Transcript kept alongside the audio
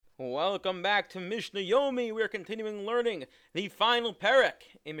Welcome back to Mishna Yomi. We are continuing learning the final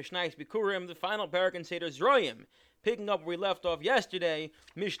Perek in Mishnah's Bikkurim, the final Perek in Seder Zroyim. Picking up where we left off yesterday,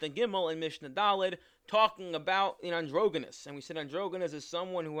 Mishnah Gimel and Mishnah Daled, talking about androgynous. And we said androgynous is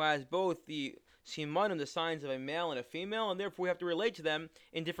someone who has both the siman and the signs of a male and a female, and therefore we have to relate to them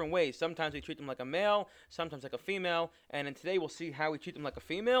in different ways. Sometimes we treat them like a male, sometimes like a female, and in today we'll see how we treat them like a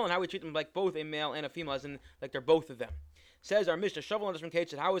female and how we treat them like both a male and a female, as in like they're both of them. Says our Mishnah, Shavel on different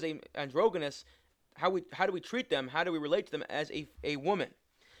cases, how is a androgynous, how do we treat them, how do we relate to them as a woman?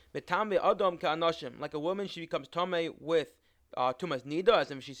 Metame Adam Ka'anashim, like a woman, she becomes Tame with Tumas Nida, as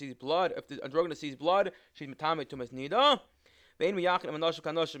if she sees blood. If the androgynous sees blood, she's Metame Tumas Nida.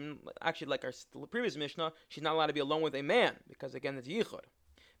 Actually, like our previous Mishnah, she's not allowed to be alone with a man, because again, it's Yichud.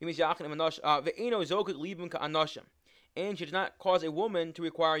 And she does not cause a woman to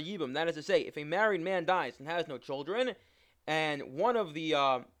require Yibum. That is to say, if a married man dies and has no children, and one of the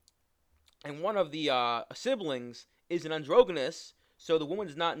siblings is an androgynous, so the woman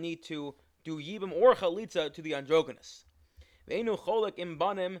does not need to do Yibum or Chalitza to the androgynous. Ve'enu cholek im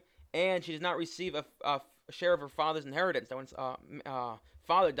banim, and she does not receive a share of her father's inheritance. Now, when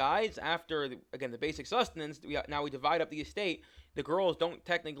father dies, after the basic sustenance, now we divide up the estate. The girls don't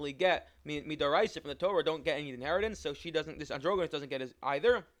technically get midaraisa from the Torah, don't get any inheritance, so this androgynous doesn't get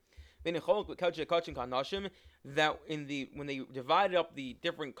either. That when they divided up the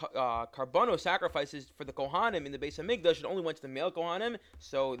different karbono sacrifices for the Kohanim in the Beis Hamikdash, it only went to the male Kohanim,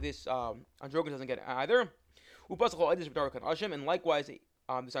 so this androgynous doesn't get either. And likewise,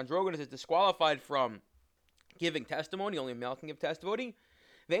 this androgynous is disqualified from giving testimony. Only a male can give testimony.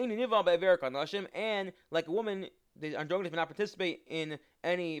 And like a woman, the androgynous may not participate in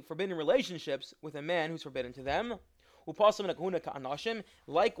any forbidden relationships with a man who's forbidden to them.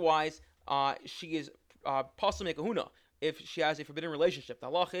 Likewise, she is pasul mekahuna if she has a forbidden relationship. The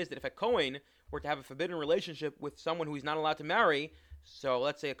halach is that if a Kohen were to have a forbidden relationship with someone who he's not allowed to marry, so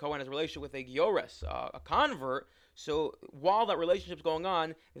let's say a Kohen has a relationship with a Giores, a convert, so while that relationship's going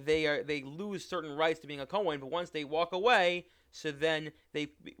on, they lose certain rights to being a Kohen, but once they walk away, so then they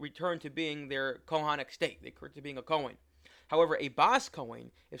return to being their Kohanic state, they return to being a Kohen. However, a Bas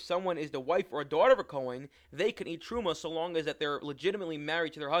Kohen, if someone is the wife or a daughter of a Kohen, they can eat Truma so long as that they're legitimately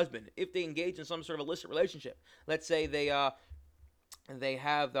married to their husband. If they engage in some sort of illicit relationship, let's say they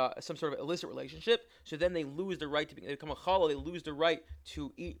have some sort of illicit relationship, so then they lose the right they become a Chala, they lose the right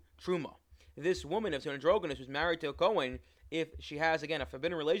to eat Truma. This woman, if she's an androgynous, who's married to a Kohen, if she has, again, a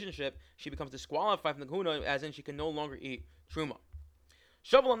forbidden relationship, she becomes disqualified from the Kahuna, as in she can no longer eat Truma.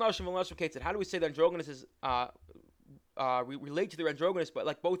 Shavel Anashim Velashim, how do we say that androgynous is relate to their androgynous, but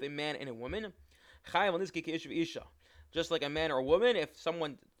like both a man and a woman? Just like a man or a woman, if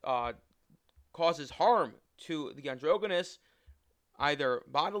someone causes harm to the androgynous, either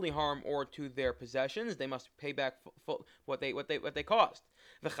bodily harm or to their possessions, they must pay back what they caused.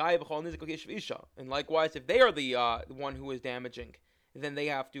 And likewise, if they are the one who is damaging, then they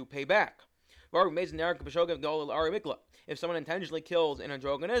have to pay back. If someone intentionally kills an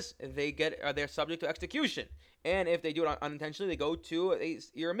androgynous, they're subject to execution, and if they do it unintentionally, they go to a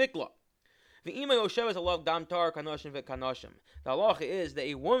mikla. The halacha is that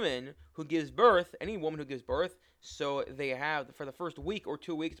a woman who gives birth, any woman who gives birth, so they have for the first week or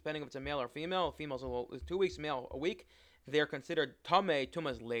 2 weeks, depending if it's a male or female. Females is 2 weeks, male a week. They're considered tamei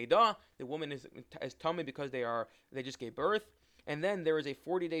tumas leida. The woman is tamei because they just gave birth. And then there is a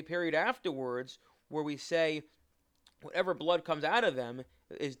 40-day period afterwards where we say whatever blood comes out of them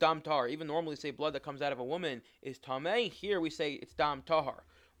is dam tahar. Even normally say blood that comes out of a woman is tamei. Here we say it's dam tahar.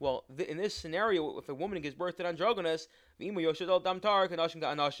 Well, in this scenario, if a woman gives birth to an androgynous, the woman,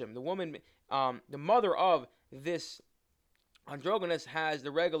 the mother of this androgynous has the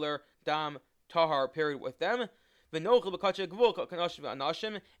regular dam tahar period with them. And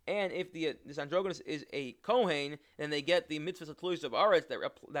if this androgynous is a Kohen, then they get the mitzvahs of Tluis of Aretz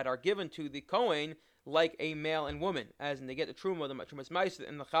that are given to the Kohen like a male and woman, as in they get the Truma, the Trumas Ma'aser,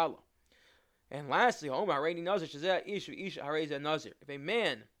 and the Chala. And lastly, if a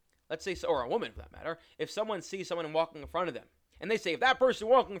man, let's say, or a woman for that matter, if someone sees someone walking in front of them, and they say, if that person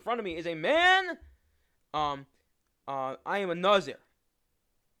walking in front of me is a man, I am a Nazir.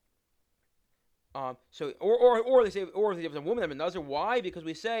 Or they say, or if it's a woman, I'm a Nazir. Why? Because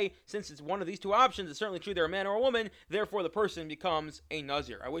we say, since it's one of these two options, it's certainly true they're a man or a woman, therefore the person becomes a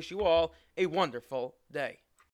Nazir. I wish you all a wonderful day.